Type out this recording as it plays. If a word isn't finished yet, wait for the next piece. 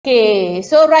Okay,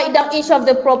 so write down each of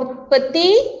the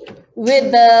property with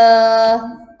the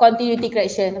continuity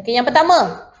correction. Okay, yang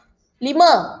pertama, 5.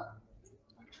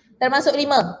 Termasuk 5.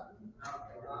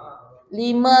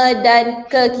 5 dan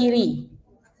ke kiri.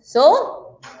 So,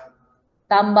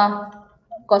 tambah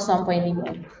 0.5.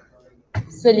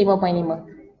 So, 5.5.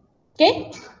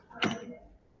 Okay.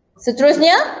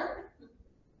 Seterusnya,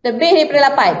 lebih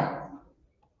daripada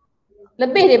 8.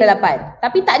 Lebih daripada 8.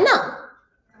 Tapi tak nak.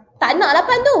 Tak nak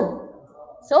 8 tu.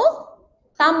 So,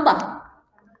 tambah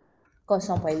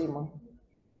 0.5.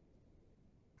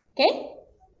 Okay.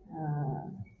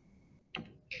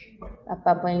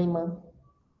 8.5.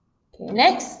 Okay,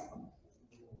 next.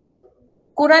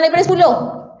 Kurang daripada 10.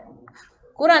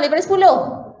 Kurang daripada 10.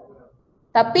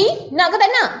 Tapi, nak ke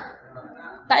tak nak?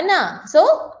 Tak nak. So,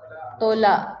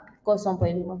 tolak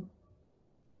 0.5.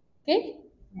 Okay.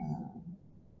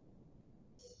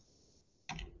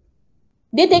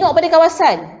 Dia tengok pada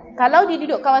kawasan. Kalau dia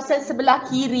duduk kawasan sebelah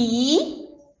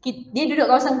kiri, dia duduk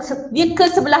kawasan, dia ke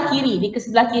sebelah kiri. Dia ke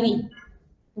sebelah kiri.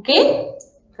 Okay.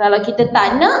 Kalau kita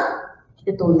tak nak,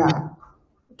 kita tolak.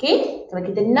 Okay. Kalau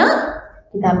kita nak,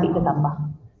 kita ambil ke tambah.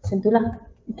 Macam itulah.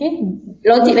 Okay.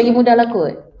 Logik lagi mudah lah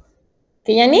kot.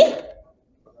 Okay, yang ni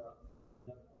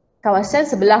kawasan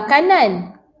sebelah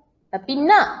kanan. Tapi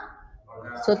nak.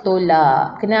 So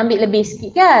tolak. Kena ambil lebih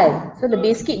sikit kan. So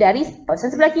lebih sikit dari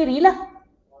kawasan sebelah kiri lah.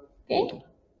 Okay.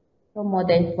 So more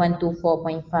than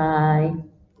 124.5.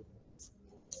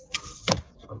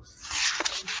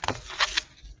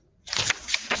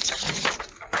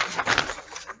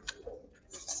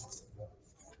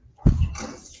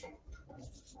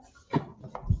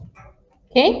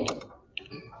 Okay.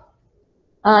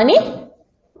 Ni.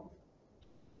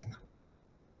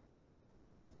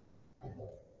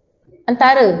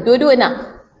 Antara. Dua-dua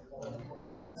nak.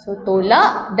 So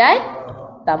tolak dan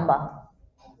tambah.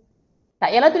 Tak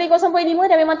payahlah tulis 0.5,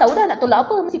 dah memang tahu dah nak tolak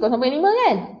apa. Mesti 0.5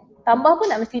 kan. Tambah pun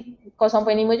nak mesti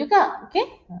 0.5 juga.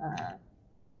 Okay.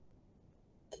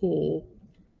 Okay.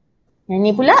 Yang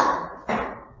ni pula.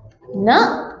 Nak.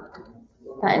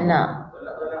 Tak nak.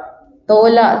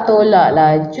 Tolak-tolak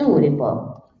laju mereka.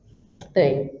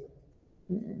 Betul.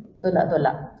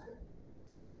 Tolak-tolak.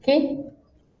 Okay.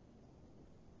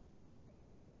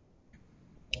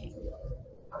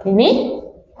 Ini.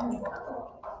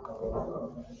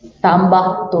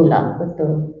 Tambah tolak.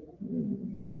 Betul.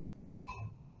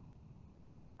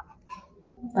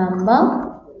 Tambah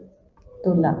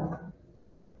tolak.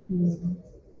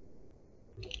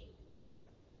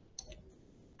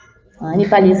 Ini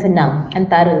paling senang.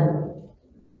 Antara.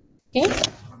 Okay.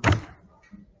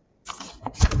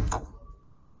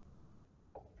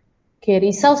 Okay,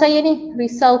 risau saya ni.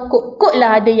 Risau kod-kod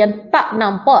lah ada yang tak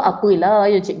nampak. Apalah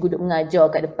yang cikgu duk mengajar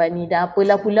kat depan ni. Dan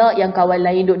apalah pula yang kawan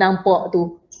lain duk nampak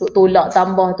tu. Duk tolak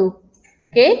tambah tu.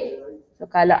 Okay. So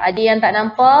kalau ada yang tak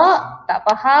nampak, tak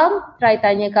faham, try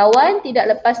tanya kawan. Tidak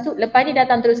lepas tu, lepas ni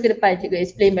datang terus ke depan. Cikgu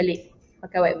explain balik.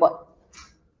 Pakai whiteboard.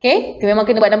 Okay. Memang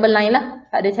kena buat number line lah.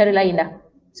 Tak ada cara lain dah.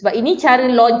 Sebab ini cara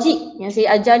logik. Yang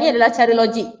saya ajar ni adalah cara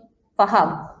logik.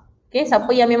 Faham. Okay. Siapa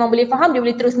yang memang boleh faham, dia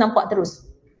boleh terus nampak terus.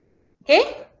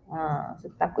 Okay. So,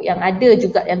 takut yang ada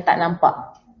juga yang tak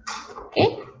nampak.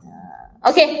 Okay.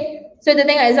 Okay. So kita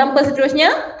tengok example seterusnya.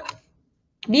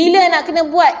 Bila nak kena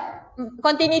buat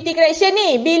continuity correction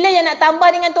ni? Bila yang nak tambah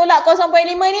dengan tolak 0.5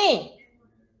 ni?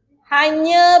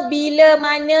 Hanya bila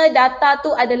mana data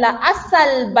tu adalah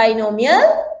asal binomial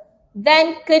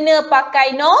dan kena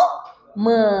pakai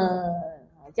normal.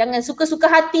 Jangan suka-suka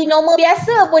hati normal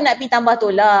biasa pun nak pergi tambah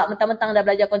tolak. Mentang-mentang dah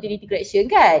belajar continuity correction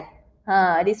kan?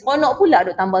 Dia seronok pula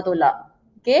duk tambah tolak.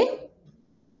 Okay.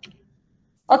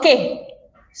 Okay.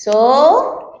 So,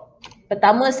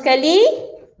 pertama sekali,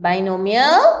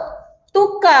 binomial,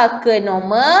 tukar ke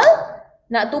normal.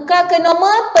 Nak tukar ke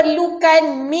normal,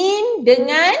 perlukan mean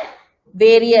dengan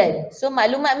variance. So,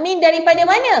 maklumat mean daripada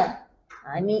mana?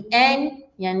 Ni N,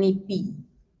 yang ni P.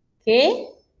 Okay.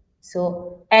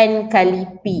 So, N kali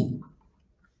P.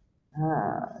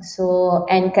 So,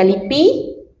 N kali P,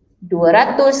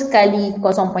 200 kali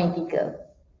 0.3.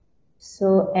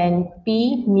 So, NP,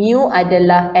 mu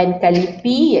adalah N kali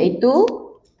P iaitu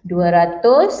 200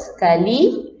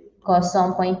 kali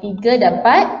 0.3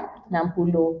 dapat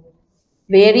 60.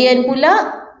 Varian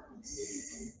pula,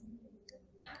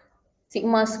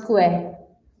 sigma square.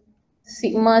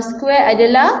 Sigma square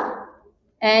adalah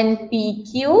NPQ,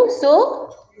 so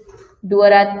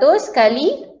 200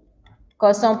 kali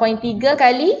 0.3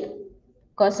 kali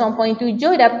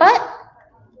 0.7 dapat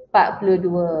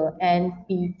 42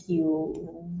 NPQ.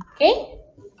 Okay.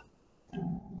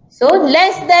 So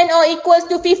less than or equals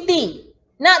to 50.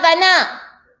 Nak tak nak?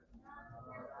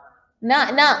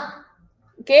 Nak.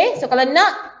 Okay, so kalau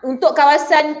nak untuk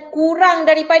kawasan kurang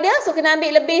daripada, so kena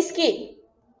ambil lebih sikit.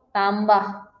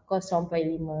 Tambah 0.5.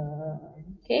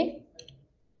 Okay.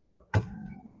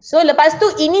 So lepas tu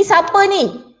ini siapa ni?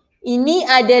 Ini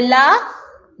adalah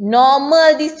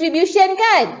normal distribution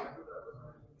kan?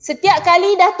 Setiap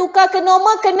kali dah tukar ke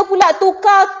normal, kena pula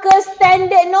tukar ke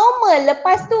standard normal.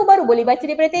 Lepas tu baru boleh baca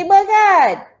daripada table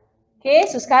kan? Okay,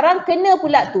 so sekarang kena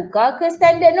pula tukar ke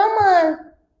standard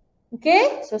normal.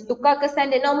 Okay, so tukar ke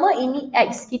standard normal, ini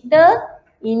X kita,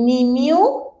 ini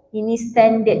mu, ini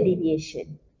standard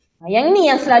deviation. Yang ni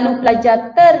yang selalu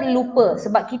pelajar terlupa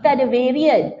sebab kita ada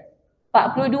variant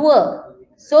 42.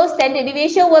 So standard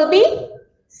deviation will be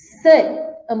third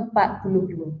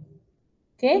 42.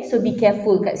 Okay, so be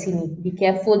careful kat sini. Be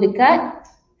careful dekat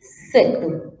third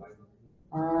tu.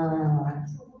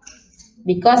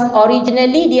 Because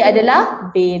originally dia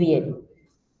adalah variant.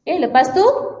 Okay, lepas tu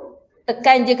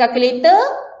tekan je calculator,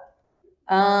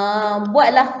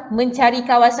 buatlah mencari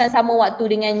kawasan sama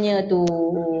waktu dengannya tu.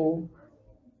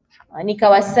 Ni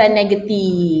kawasan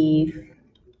negatif.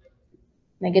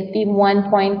 Negatif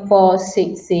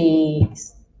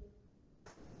 1.466.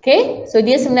 Okay, so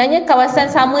dia sebenarnya kawasan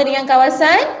sama dengan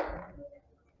kawasan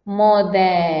more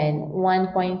than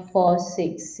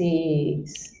 1.466.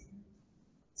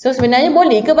 So sebenarnya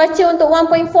boleh ke baca untuk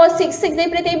 1.466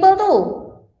 daripada table tu?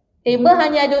 Table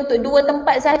hanya ada untuk 2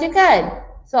 tempat sahaja kan?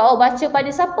 So awak baca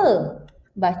pada siapa?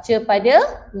 Baca pada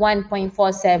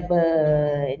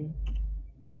 1.47.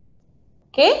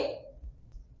 Okay?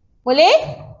 Boleh?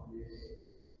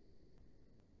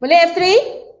 Boleh F3?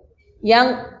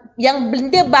 Yang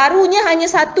benda barunya hanya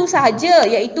satu sahaja,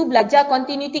 iaitu belajar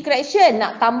continuity correction.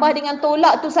 Nak tambah dengan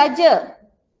tolak tu saja.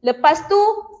 Lepas tu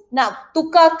nak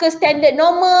tukar ke standard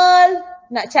normal,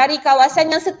 nak cari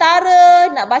kawasan yang setara,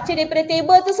 nak baca daripada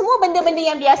table tu, semua benda-benda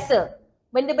yang biasa.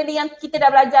 Benda-benda yang kita dah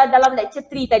belajar dalam lecture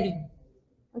 3 tadi.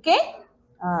 Okay?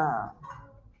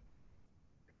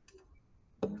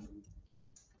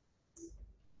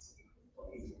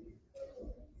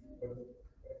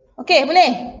 Okay,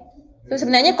 boleh? So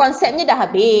sebenarnya konsepnya dah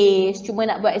habis, cuma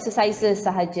nak buat exercises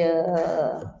sahaja.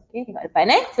 Okay, tengok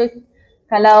depan So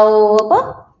kalau apa?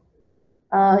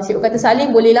 Cikgu kata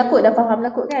Salim bolehlah kot, dah faham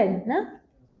lah kot kan?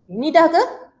 Ini dah ke?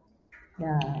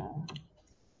 Dah.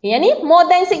 Okay, yang ni more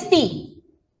than 60.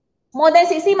 More than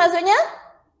 60 maksudnya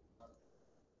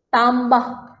tambah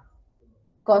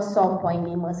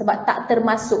 0.5 sebab tak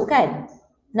termasuk kan?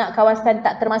 Nak kawasan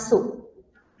tak termasuk.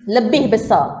 Lebih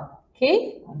besar.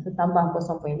 Okay? So tambah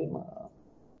 0.5.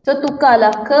 So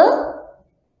tukarlah ke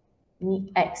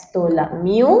ni X tolak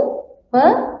mu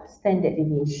per standard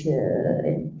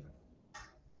deviation.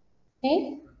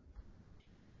 Okay.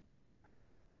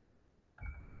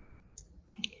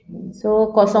 So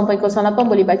 0.08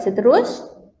 boleh baca terus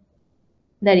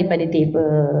daripada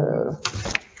table.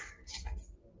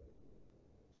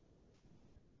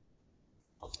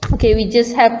 Okay, we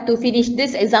just have to finish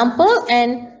this example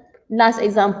and last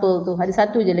example tu. Ada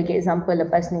satu je lagi example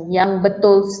lepas ni. Yang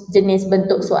betul jenis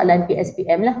bentuk soalan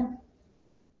PSPM lah.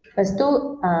 Lepas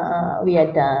tu we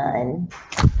are done.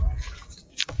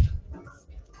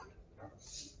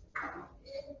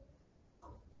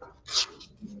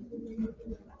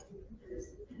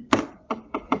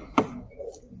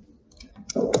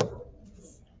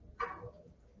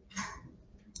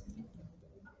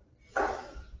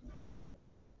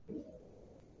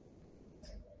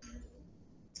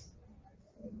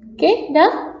 Okay,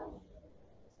 dah?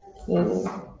 Okay.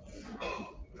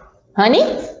 Ni?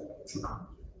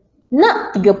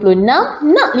 Nak 36,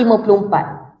 nak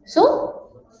 54. So,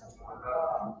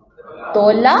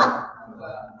 tolak,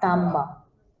 tambah.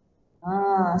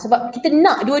 Sebab kita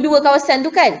nak dua-dua kawasan tu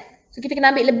kan? So, kita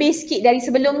kena ambil lebih sikit dari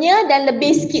sebelumnya dan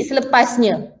lebih sikit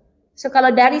selepasnya. So,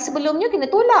 kalau dari sebelumnya kena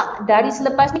tolak. Dari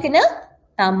selepasnya kena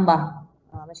tambah.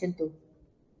 Macam tu.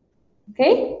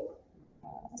 Okay?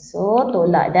 So,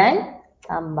 tolak dan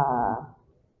tambah.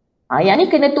 Yang ni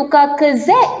kena tukar ke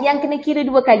Z yang kena kira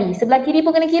 2 kali. Sebelah kiri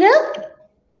pun kena kira,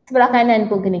 sebelah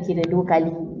kanan pun kena kira 2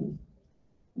 kali.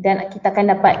 Dan kita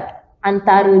akan dapat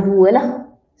antara 2 lah.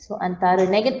 So, antara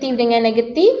negatif dengan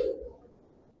negatif.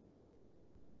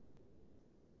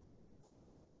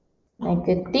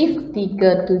 Negatif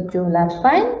 378,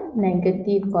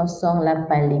 negatif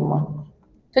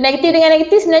 085. So, negatif dengan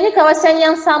negatif sebenarnya kawasan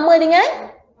yang sama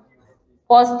dengan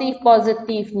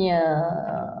positif-positifnya.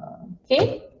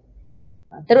 Okay.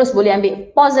 Terus boleh ambil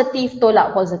positif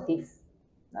tolak positif.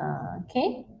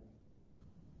 Okay.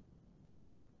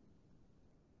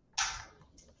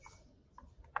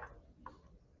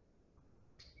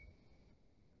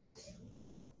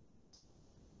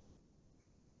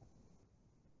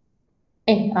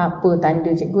 Apa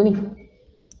tanda cikgu ni?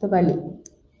 Terbalik.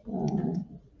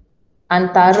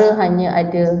 Antara hanya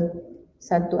ada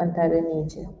satu antara ni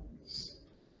je.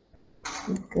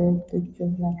 3,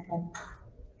 7, 8.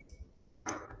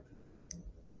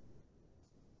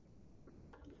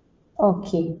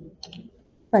 Okey.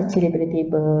 Baca daripada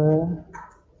table.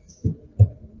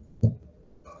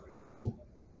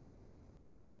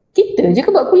 Kita je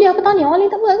ke buat kuliah petang ni? Orang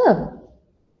lain tak buat ke?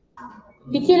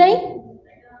 Fikir lain?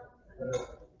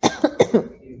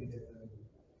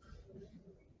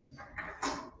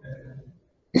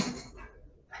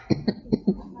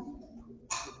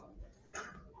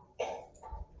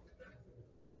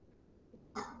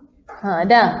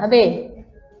 Dah habis?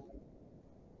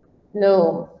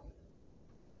 Belum.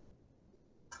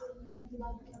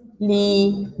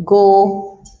 Go.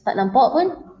 Tak nampak pun.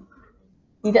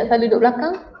 Tidak selalu duduk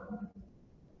belakang.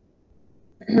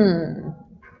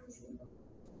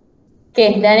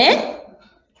 Okay, done ya?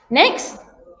 Next.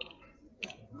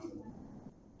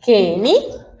 Okay, ni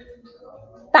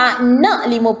tak nak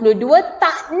 52,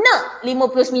 tak nak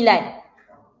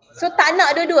 59. So tak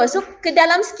nak dua-dua. So ke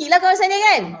dalam sikit lah kawasan dia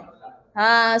kan?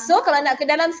 So kalau nak ke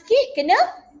dalam sikit, kena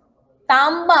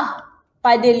tambah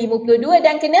pada 52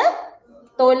 dan kena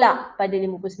tolak pada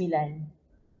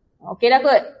 59. Okey dah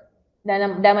kot?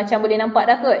 Dah macam boleh nampak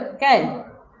dah kot? Kan?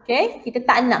 Okay, kita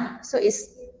tak nak. So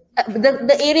it's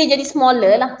the area jadi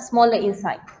smaller lah. Smaller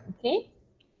inside. Okay.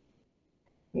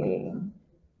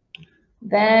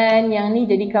 Dan yang ni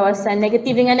jadi kawasan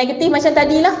negatif dengan negatif macam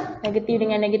tadilah. Negatif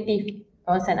dengan negatif.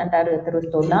 Kawasan antara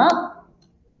terus tolak.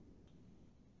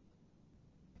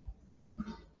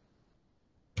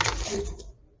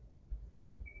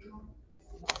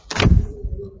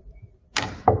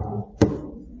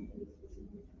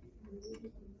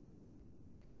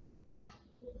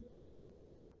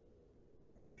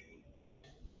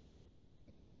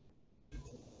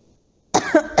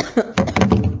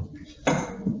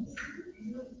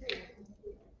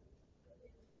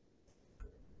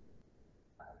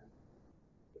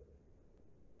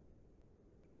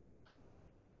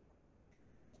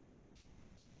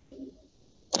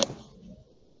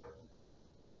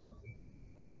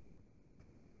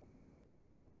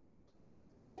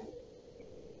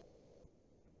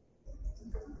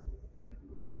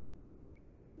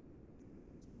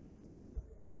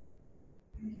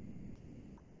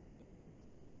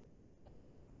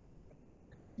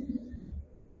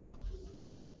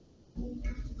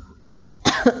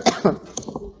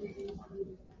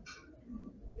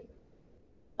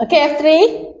 Okay, F3.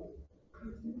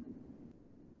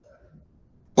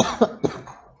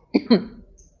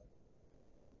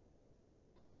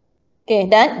 Okay,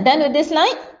 done with this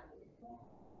slide?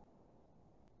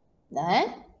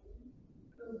 Done.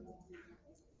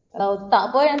 Kalau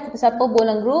tak pun, siapa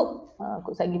bolang group,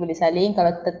 aku lagi boleh saling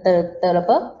kalau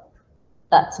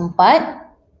tak sempat.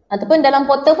 Ataupun dalam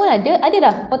portal pun ada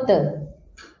dah portal.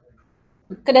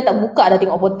 Ke dah tak buka dah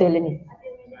tengok portal ni?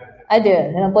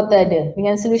 Ada, dalam portal ada.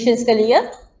 Dengan solution sekali ya,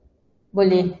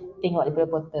 boleh tengok daripada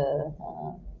portal.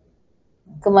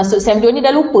 Kemasuk SEM 2 ni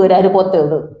dah lupa dah ada portal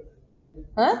tu.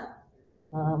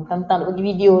 Mentang-mentang nak bagi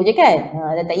video je kan?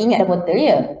 Dah tak ingat dah portal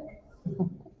ya.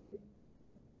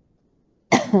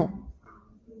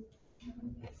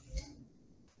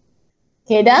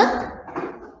 Okay dah?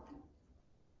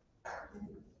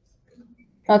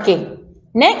 Okay,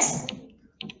 next.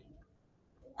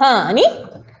 Ni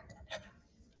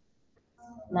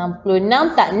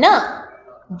 66 tak nak.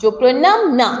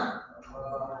 76 nak.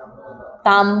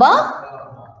 Tambah.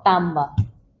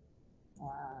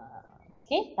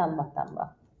 Okay, tambah.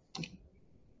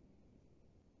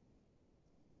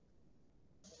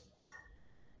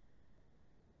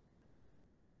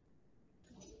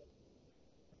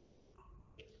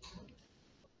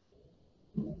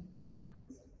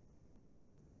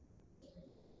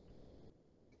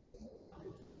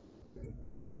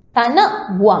 Tak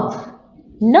nak, buang.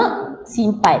 Nak,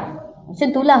 simpan. Macam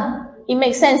itulah. It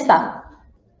makes sense tak?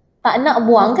 Tak nak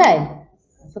buang kan?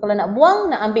 So kalau nak buang,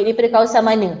 nak ambil daripada kawasan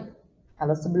mana?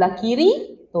 Kalau sebelah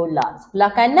kiri, tolak. Sebelah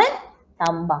kanan,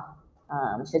 tambah.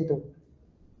 Macam tu.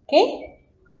 Okay?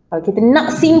 Kalau kita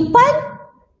nak simpan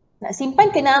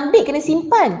kena ambil, kena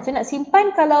simpan. So nak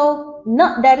simpan kalau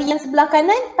nak dari yang sebelah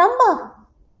kanan, tambah.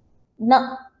 Nak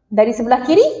dari sebelah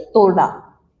kiri,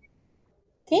 tolak.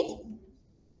 Okay?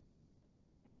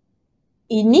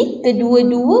 Ini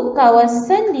kedua-dua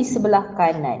kawasan di sebelah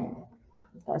kanan.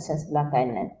 Kawasan sebelah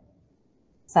kanan.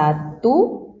 1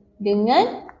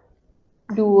 dengan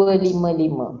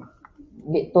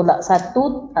 255. Tolak 1,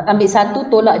 ambil 1,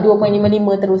 tolak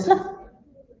 2.55 teruslah.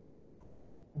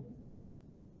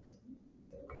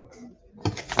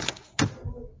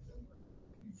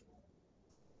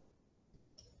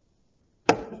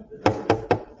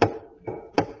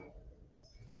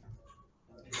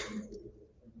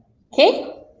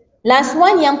 Last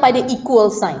one yang pada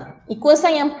equal sign. Equal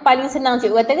sign yang paling senang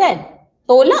cikgu kata kan?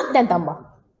 Tolak dan tambah.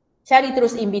 Cari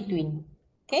terus in between.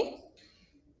 Okay?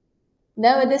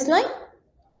 Done with the slide?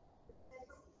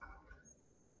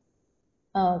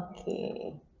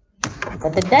 Okay.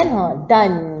 Kata done,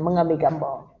 done mengambil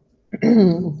gambar.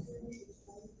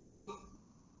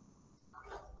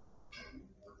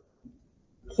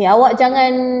 Okay, awak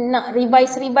jangan nak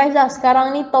revise lah.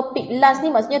 Sekarang ni topik last ni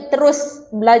maksudnya terus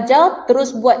belajar,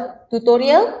 terus buat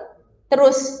tutorial,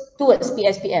 terus towards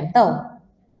PSPM, tahu?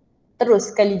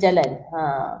 Terus sekali jalan.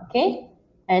 Okay.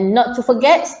 And not to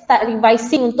forget, start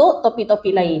revising untuk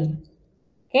topik-topik lain.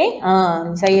 Okay.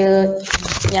 Saya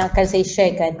yang akan saya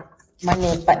sharekan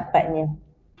mana part-partnya.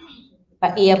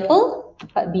 Part A apa?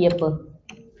 Part B apa?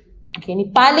 Okay, ni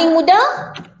paling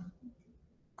mudah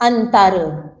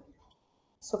antara.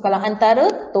 So kalau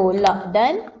antara, tolak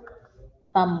dan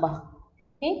tambah.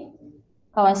 Okay.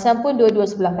 Kawasan pun dua-dua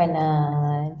sebelah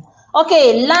kanan.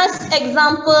 Okay, last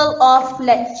example of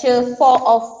lecture 4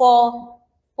 of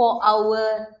 4 for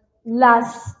our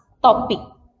last topic.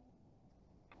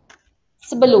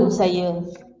 Sebelum saya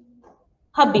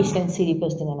habiskan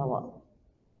syllabus dengan awak.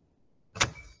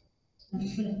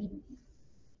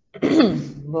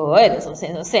 Boleh,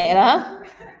 sosek-sosek lah.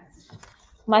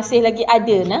 Masih lagi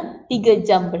ada 3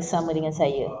 jam bersama dengan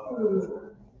saya.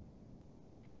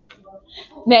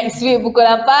 Next week pukul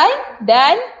 8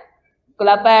 dan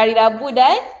pukul 8 hari Rabu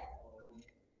dan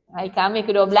hari Khamis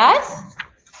ke-12.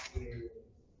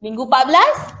 Minggu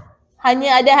 14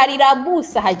 hanya ada hari Rabu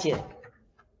sahaja.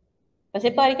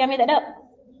 Pasal apa hari Khamis tak ada?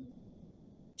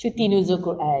 Cuti nuzul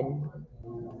Quran.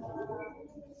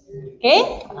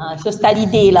 Okay? So study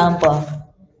day lah hampa.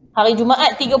 Hari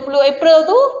Jumaat 30 April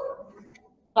tu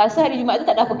rasa hari Jumaat tu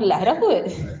tak ada apa kelas dah kot.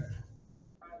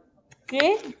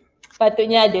 Okay.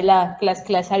 Patutnya adalah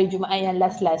kelas-kelas hari Jumaat yang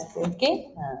last-last tu. Okay.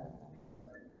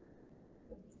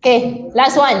 Okay.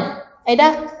 Last one.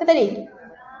 Dah ke tadi?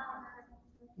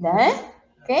 Dah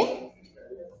Okay.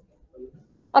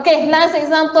 Okay. Last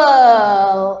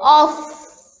example of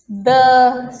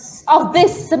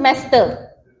this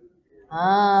semester.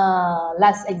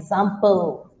 Last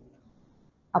example.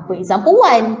 Apa example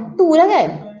 1? 2 lah kan?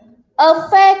 A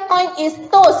fair coin is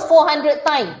tossed 400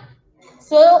 times.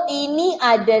 So, ini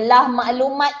adalah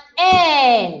maklumat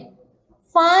N.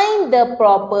 Find the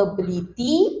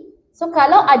probability. So,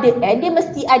 kalau ada N, dia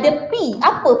mesti ada P.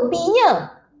 Apa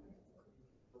P-nya?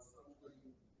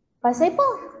 Pasal apa?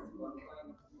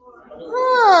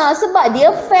 Sebab dia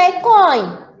fair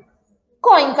coin.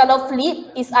 Coin kalau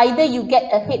flip is either you get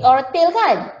a head or a tail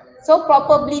kan? So,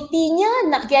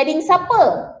 probability-nya nak getting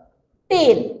siapa?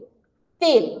 Tail.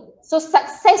 Tail. So,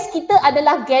 success kita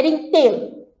adalah getting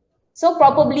tail. So,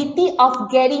 probability of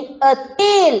getting a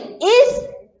tail is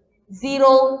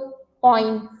 0.5.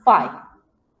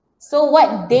 So,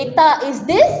 what data is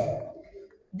this?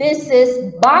 This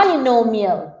is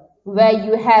binomial, where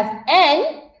you have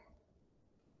n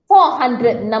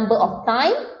 400 number of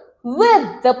time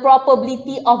with the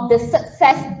probability of the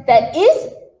success that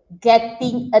is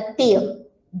getting a tail.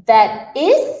 That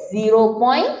is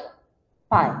 0.5.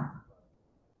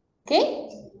 Okay,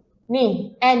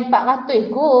 ni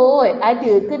N400 kot.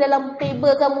 Ada ke dalam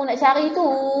table kamu nak cari tu?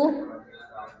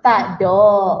 Tak ada.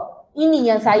 Ini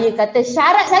yang saya kata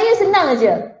syarat saya senang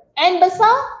aja. N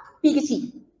besar, P kecil.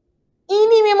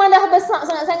 Ini memang dah besar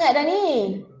sangat-sangat dah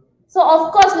ni. So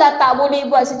of course lah tak boleh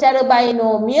buat secara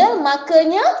binomial,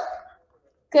 makanya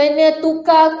kena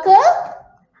tukar ke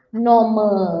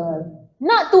normal.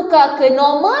 Nak tukar ke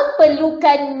normal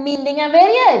perlukan mean dengan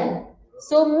variance.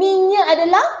 So mean-nya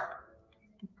adalah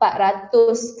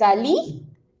 400 kali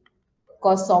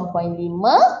 0.5,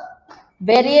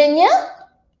 variance-nya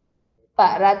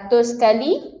 400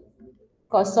 kali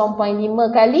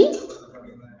 0.5 kali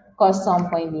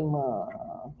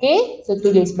 0.5. Okay, so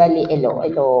tulis balik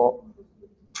elok-elok.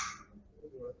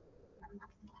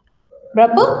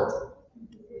 Berapa?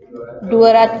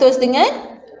 200 dengan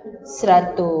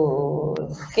 100.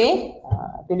 Okay,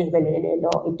 tulis balik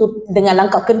elok-elok. Itu dengan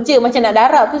langkah kerja macam nak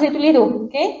darab tu saya tulis tu.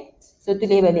 Okay, so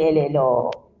tulis balik elok-elok.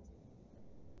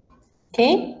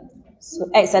 Okay, so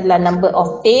X adalah number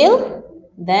of tail,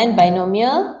 then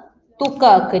binomial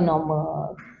tukar ke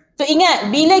normal. So ingat,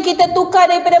 bila kita tukar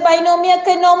daripada binomial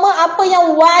ke normal, apa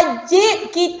yang wajib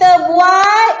kita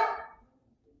buat?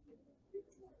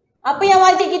 Apa yang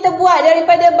wajib kita buat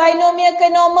daripada binomial ke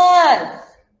normal?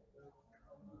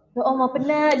 Ya Allah,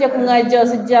 penat je aku mengajar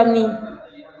sejam ni.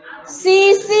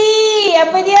 CC,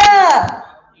 apa dia?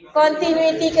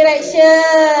 Continuity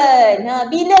correction.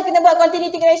 Bila kena buat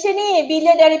continuity correction ni?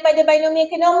 Bila daripada binomial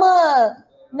ke normal.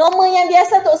 Normal yang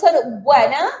biasa tak usah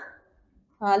buat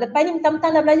Lepas ni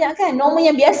mentang-mentang dah belajar kan, norma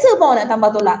yang biasa pun nak tambah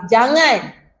tolak.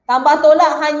 Jangan. Tambah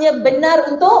tolak hanya benar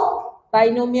untuk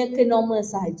binomial ke norma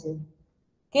sahaja.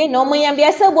 Okay, norma yang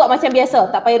biasa buat macam biasa.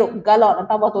 Tak payah galak nak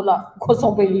tambah tolak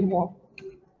 0.5.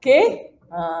 Okay.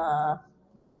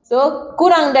 So,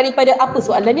 kurang daripada apa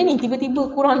soalan ni tiba-tiba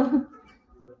kurang.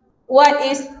 What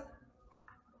is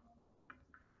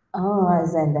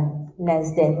azan dah.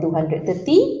 Less than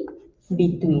 230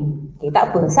 between. Okay,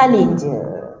 tak apa, salin je.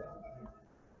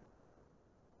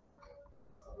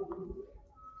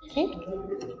 Okay.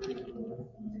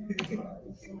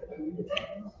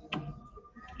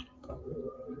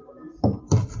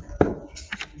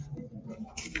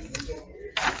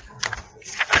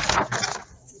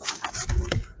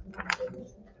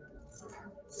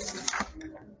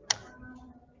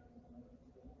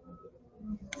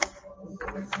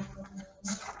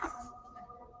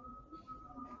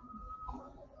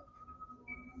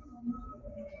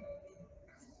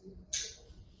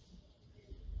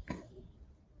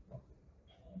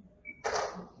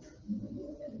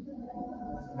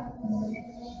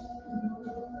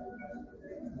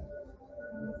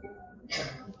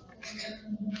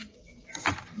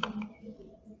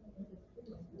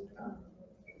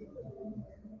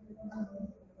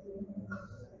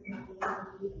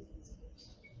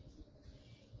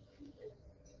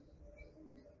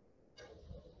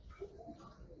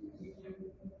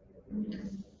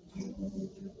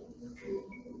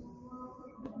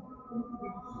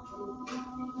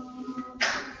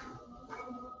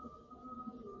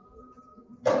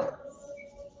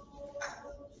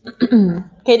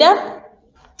 Okay dah?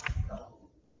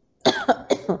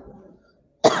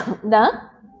 Dah?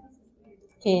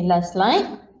 Okay, last slide.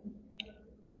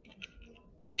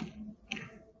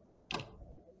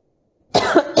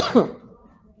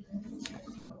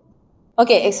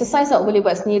 Okay, exercise awak boleh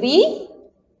buat sendiri.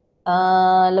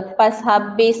 Lepas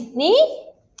habis ni,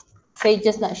 saya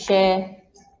just nak share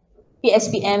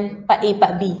PSPM part A,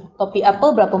 part B. Topik apa,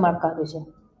 berapa markah tu je.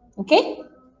 Okay?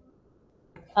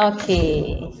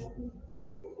 Okay.